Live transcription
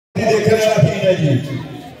देखने वाला सीन है जी।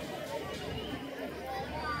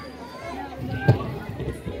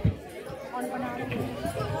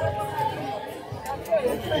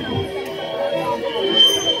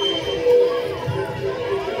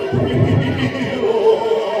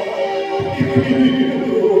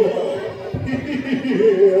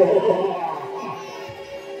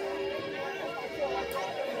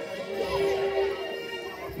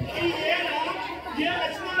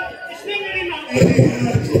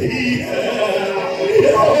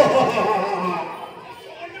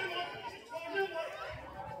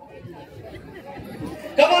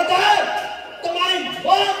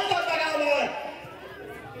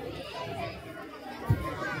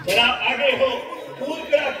 जरा आगे हो, फूल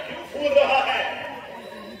तेरा क्यों फूल रहा है?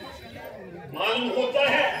 मालूम होता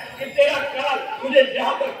है कि तेरा काल मुझे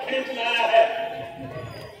यहाँ पर खींच लाया है।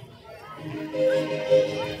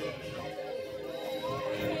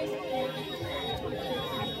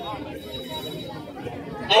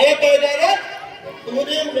 अरे बेचारे,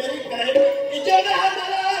 तुमने मेरी बहन इज्जत है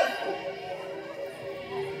मेरा।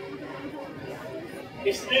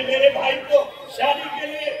 इसने मेरे भाई को शादी के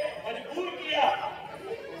लिए मजबूर किया।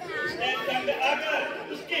 उसने तंग आकर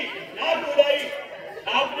उसकी नाक उड़ाई।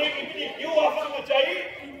 आपने इतनी क्यों आफत मचाई?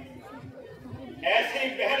 ऐसी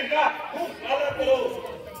बहन का मुंह काला करो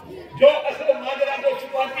जो असल माजरा को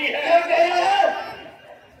छुपाती है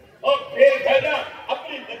और फिर कहना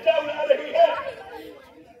अपनी लज्जा उड़ा रही है।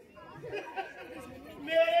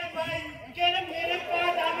 मेरे भाई के मेरे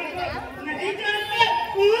पास आने को नहीं जानते।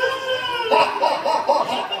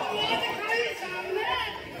 सामने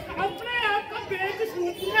अपने आप को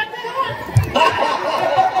बेकसूर करते हो।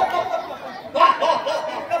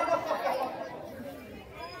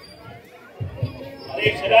 अरे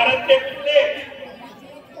शरारत के कुत्ते,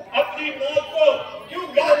 अपनी मौत को क्यों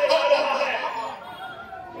गाले आ रहा है?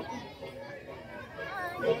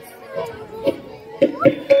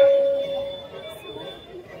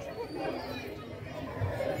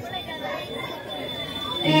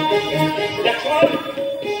 लक्ष्मण,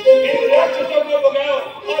 इन राक्षसों को भगाओ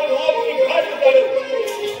और मौत की घाट उतारो।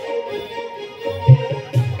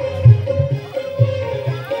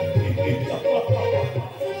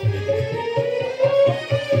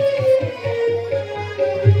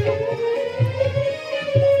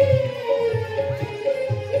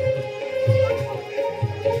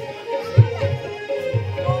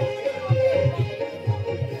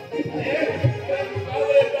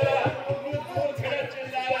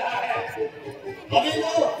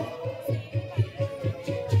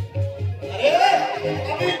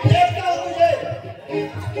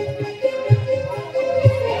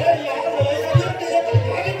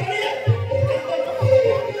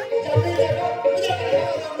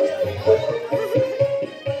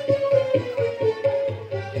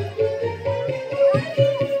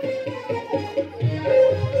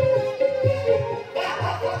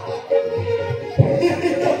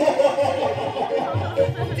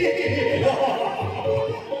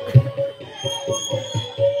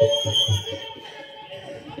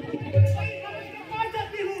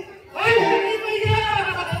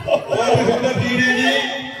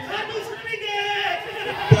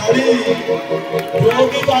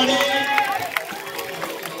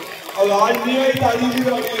 आवाज नहीं आई, ताली भी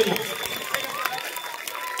आ गई।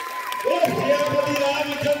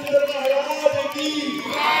 रामचंद्र महाराज की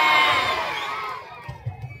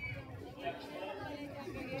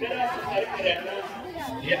जरा सतर्क रहना।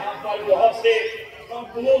 यहाँ पर बहुत से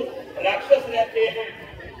संपूर्ण राक्षस रहते हैं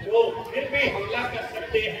जो फिर भी हमला कर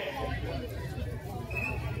सकते हैं।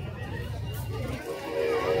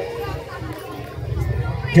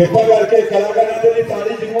 कृपा करके कलाकारों के लिए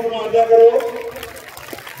ताली जरूर मारना करो।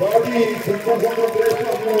 बहुत ही सुंदर सुंदर दृश्य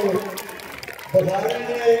बता रहे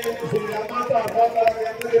हैं। सुनामा धारा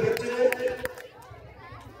कलाकारों के बच्चे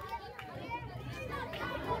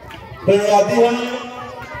धन्यवादी हैं।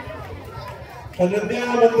 अनंत्या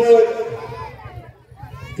मंदिर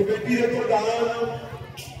कमेटी के प्रधान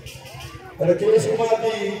राकेश कुमार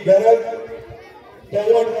जी गैरक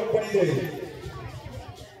टैलेंट कंपनी के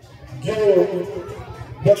जो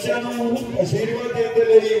बच्चों को आशीर्वाद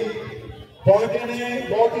देने लिए पहुंचे ने,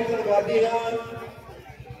 बहुत ही धन्यवादी हैं।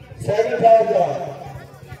 सैकल साहब का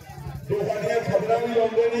जो साडियां खबरां भी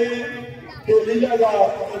लाउंदे ने ते लीला का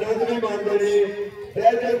आनंद भी माणदे ने।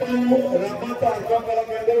 पहले तो रामा धारका कला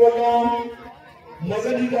केंद्र वालों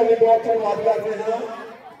मगन जी का भी बहुत धन्यवाद करते हैं।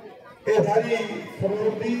 ये सारी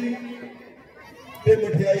फरूटी ते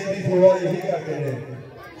मिठाई की सेवा यही करते हैं।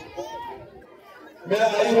 मैं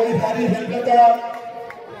आई हुई सारी संगत का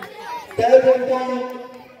तहे दिल तो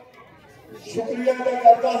शुक्रिया अदा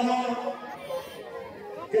करता हाँ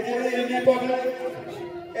कि जी इन्नी पब्लिक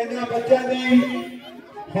इन्हां बच्चों की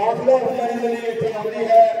हौसला अफजाई के लिए इत्थे आउंदी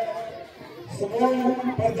है। समूह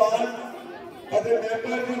प्रधान और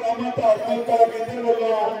मैंबर जो रामा धार्मिक कला केंद्र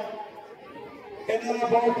वालों इन्हां दा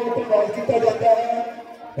बहुत बहुत धन्यवाद किया जाता है।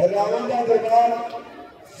 रावण का दरबार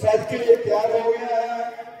सज के तैयार हो गया है।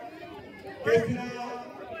 किस तरह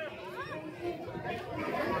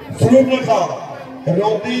स्वरूप लिखा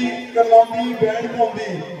रोंदी करलांदी बैठ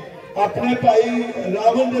पाउंदी अपने भाई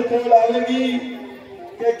रावण के कोल आवेगी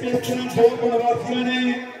कि किस तरह दो बनवासियों ने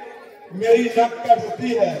मेरी नक कट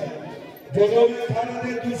दी है। जो मैं थाना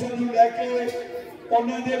के दूसरे लैके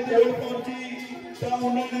उन्होंने कोल पहुंची तो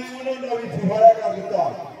उन्होंने उन्होंने भी सिफाया कर दिता।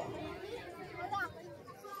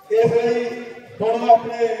 इसलिए हम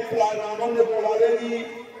अपने भरा रावण के कोल आवेगी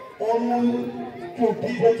उन्होंने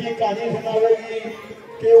झूठी सच्ची कहानी सुनावेगी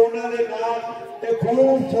कि उन्होंने नाम एक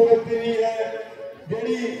खूबसूरत भी है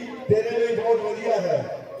जी तेरे लिए बहुत वधिया है।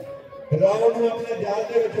 रावण को अपने जाल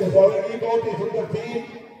के फसावेगी। बहुत ही सुंदर थी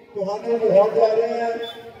तुहानू दिखाने जा रहे हैं।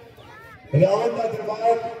 रावण का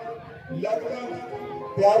दरबार लगभग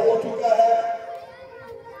तैयार हो चुका है।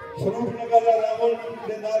 स्वरूप नगर का रावण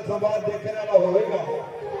के नाल संवाद देखने वाला होगा।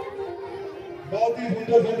 बहुत ही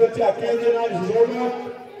सुंदर सुंदर झाकियां के नाल सुशोभित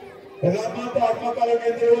रामा धार्मिक कला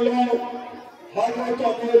केंद्र वालों हर रोज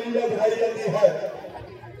तुहानू लीला दिखाई जाती है।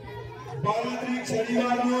 12 तरीक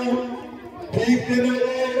शनिवार को ठीक 3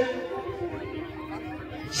 बजे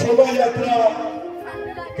शोभा यात्रा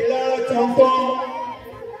किला चौंकों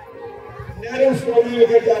नेहरू स्टोरी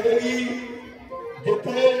लेकर जाएगी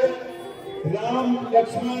जिथे राम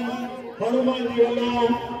लक्ष्मण हनुमान जी वालों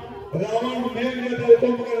रावण मेघनाथ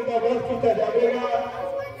हुक्म करने का व्रत किया जाएगा।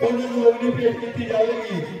 उन्होंने अग्नि भेंट की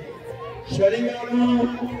जाएगी। शनिवार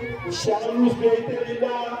को शाम को स्टेज पर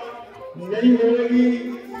लीला नहीं होगी।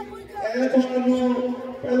 ऐतवार को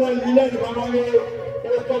पहला लीला दिखावांगे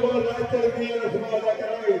उस तो बाद राज तिलक रस्मां अदा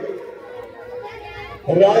करांगे।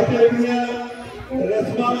 राज तिलक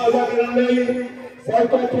रस्मां अदा करने लई सब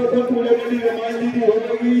तो प्रथम पूजा जी रमायण जी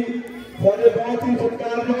होगी। सारे बहुत ही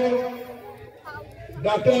सत्कारयोग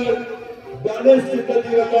डॉक्टर दानिश चित्तल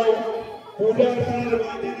जी वालों पूजा अर्चना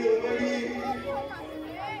रमायण जी होगी।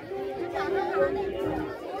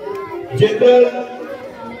 General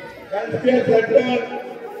health care centre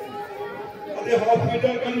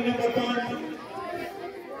hospital गली नंबर 5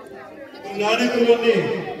 नानक कॉलोनी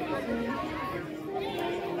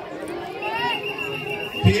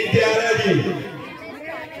ठीक तैयार है जी।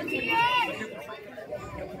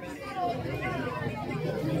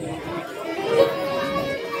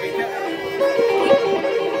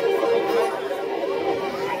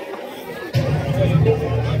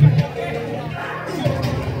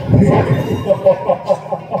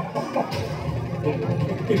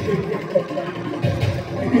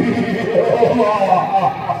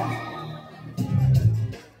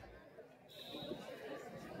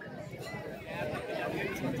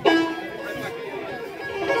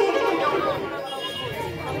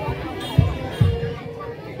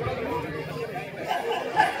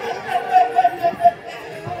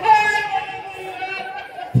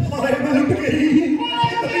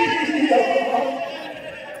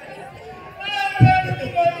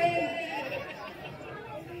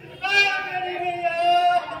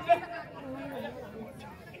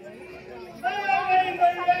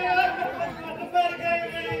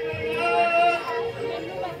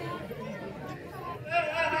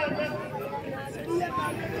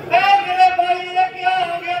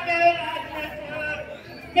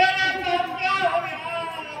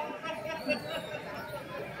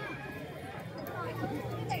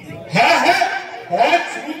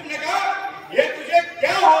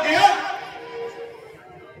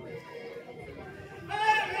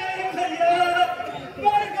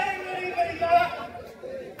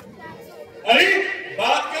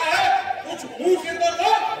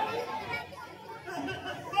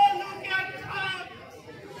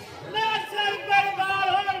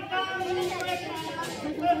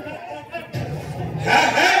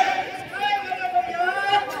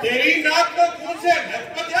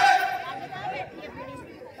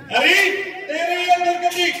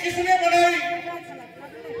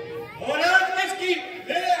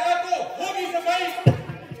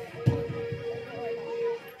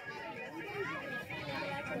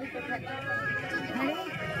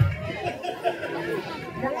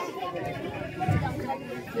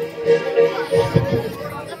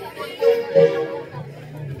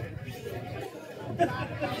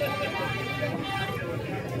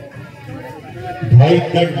 भाई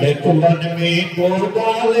कंडक मन में दो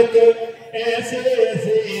बालक ऐसे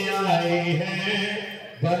ऐसे आए हैं।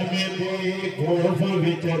 बन में कोई गोफ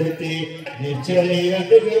विचरते निचले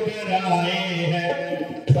घबराए हैं।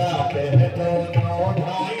 बात है दोनों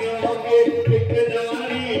भाइयों के एक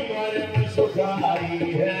नारी परम सुखाई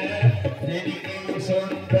है। जिनकी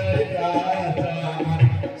सुंदरता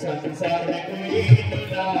संसार में कोई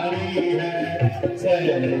नारी है।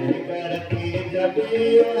 सैर करती जब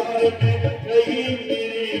और कहीं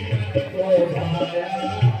मेरे मन को भाया।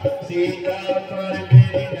 सीता पर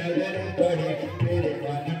मेरी नजर पड़ी मेरे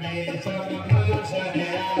मन में समासन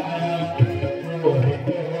आया। मोहित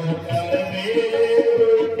होकर मेरे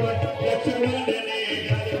ऊपर लक्ष्मण ने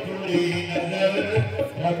कर बुरी नजर।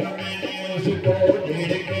 अब मैंने उसको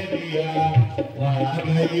ढिड़क दिया। आ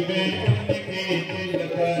गई मैं उनके दिल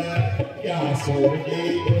पर। क्या सोची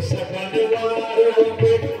उस बनवारों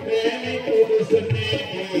पे मैंने उसने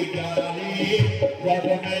दी गाली। जब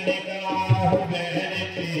मैंने कहा मैंने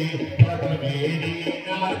तेरी अब मेरी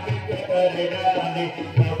नाक कतर डाली।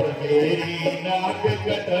 अब मेरी नाक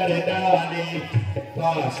कतर डाली।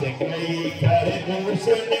 पास गई घर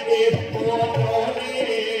दूषण के उन्होंने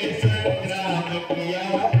संग्राम किया।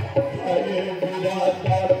 हर बुरा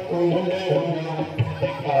का फूल हुआ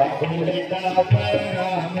उनका उल्टा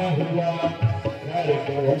परिणाम हुआ। हर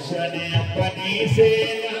दूषण अपनी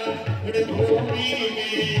सेना भूमि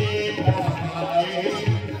में आए।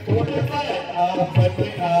 उन पर आफत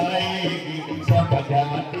आएगी सब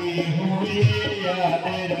जाती हुई याद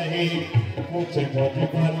रहे। कुछ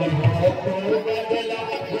मुझबल हो तो बदला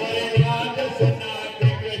राजस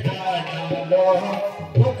नाटक जा डालो।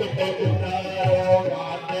 मुकुट उतारो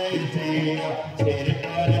माथे से सिर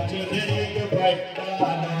पर चुनरी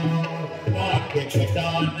बटालो। नाक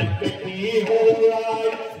कटानक की हुआ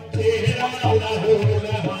चेहरा लहू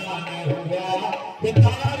लहान हुआ।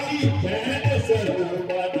 तारी बहन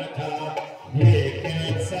स्वरूप रखा ये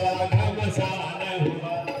कैसा घमसान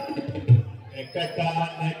हुआ।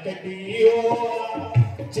 कटानक की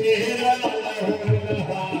हुआ चेहरा लहू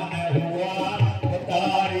लहान हुआ।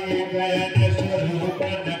 तारी बहन स्वरूप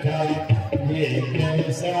रखा ये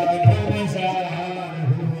कैसा घमसान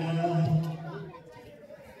हुआ।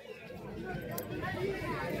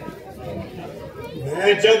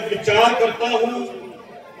 मैं जब विचार करता हूं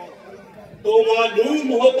तो मालूम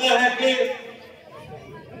होता है कि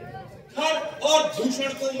हर और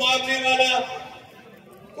दूषण को मारने वाला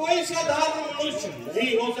कोई साधारण मनुष्य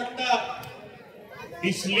नहीं हो सकता।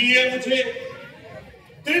 इसलिए मुझे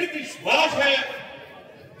दृढ़ विश्वास है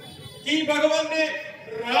कि भगवान ने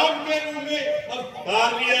राम के रूप में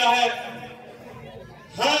अवतार लिया है।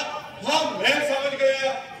 हाँ मैं समझ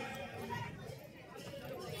गया।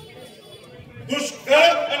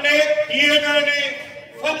 दुष्कर्म अनेक किए गए ने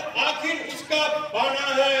फल आखिर इसका पाना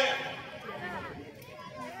है।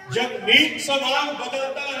 जब नीच समाज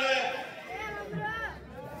बदलता है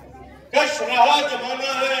कश रहा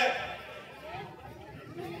जमाना है।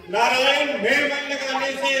 नारायण में मन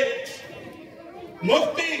लगाने से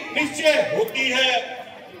मुक्ति निश्चय होती है।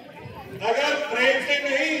 अगर प्रेम से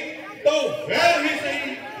नहीं तो वैर ही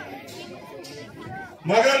सही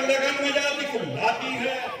मगर लगन मजा दिखलाती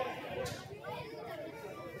है।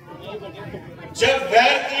 जब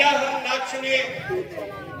वैर किया हम नाक्ष ने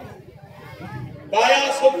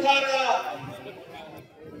पाया सुखारा।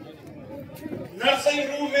 नरसिंह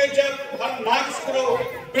रूप में जब हम नाक्ष को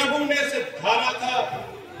प्रभु ने सिद्धारा था।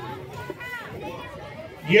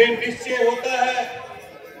 ये निश्चय होता है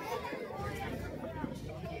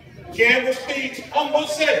कि मुक्ति हम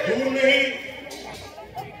मुझसे दूर नहीं।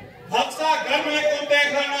 हफ्सा घर में को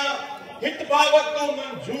देखना हित भावक को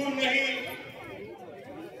मंजूर नहीं।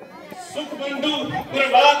 सुख बंधु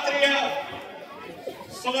प्रभात्रिया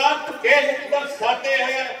स्वार्थ के हित दर्शाते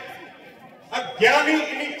हैं। अज्ञानी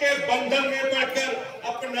इनके बंधन में पड़कर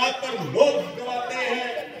अपना पर लोभ गवाते हैं।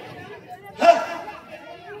 हाँ,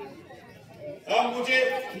 अब मुझे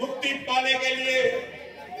मुक्ति पाने के लिए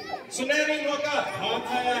सुनहरी मौका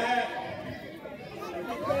हाथ आया है।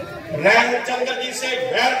 रामचंद्र जी से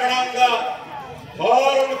वैर बढ़ाऊंगा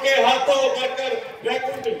और उनके हाथों बढ़कर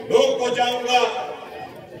वैकुंठ लोक को जाऊंगा।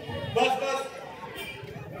 बस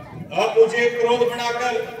अब मुझे क्रोध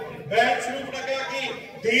बनाकर वैर शूर्पणखा की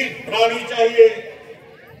धीर प्राणी चाहिए।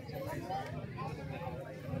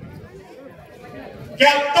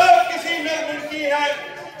 क्या तब किसी निर्गुण की है?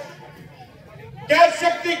 क्या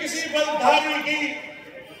शक्ति किसी बलधारी की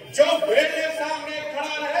जो मेरे सामने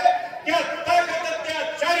खड़ा रहे? क्या ताकत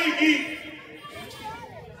अत्याचारी की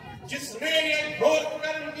जिसने ये घोर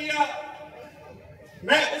कर्म किया?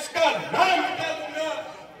 मैं उसका नाम मिटा दूंगा।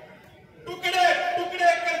 टुकड़े टुकड़े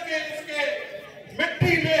करके उसके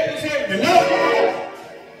मिट्टी में उसे मिला दूंगा।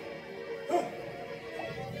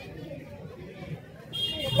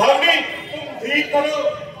 भाभी तुम ठीक करो।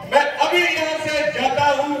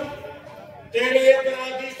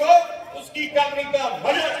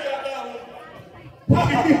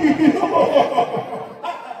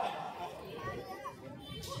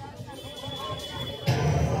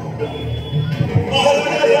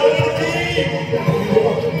 महाराजा रावण की,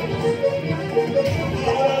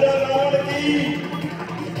 महाराजा रावण की।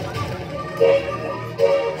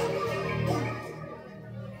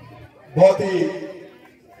 बहुत ही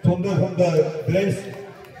सुंदर सुंदर दृश्य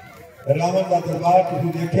रावण का दरबार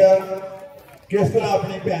तुसीं देखिया किस तरह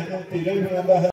अपनी भैन नूं धीरज बनाता है।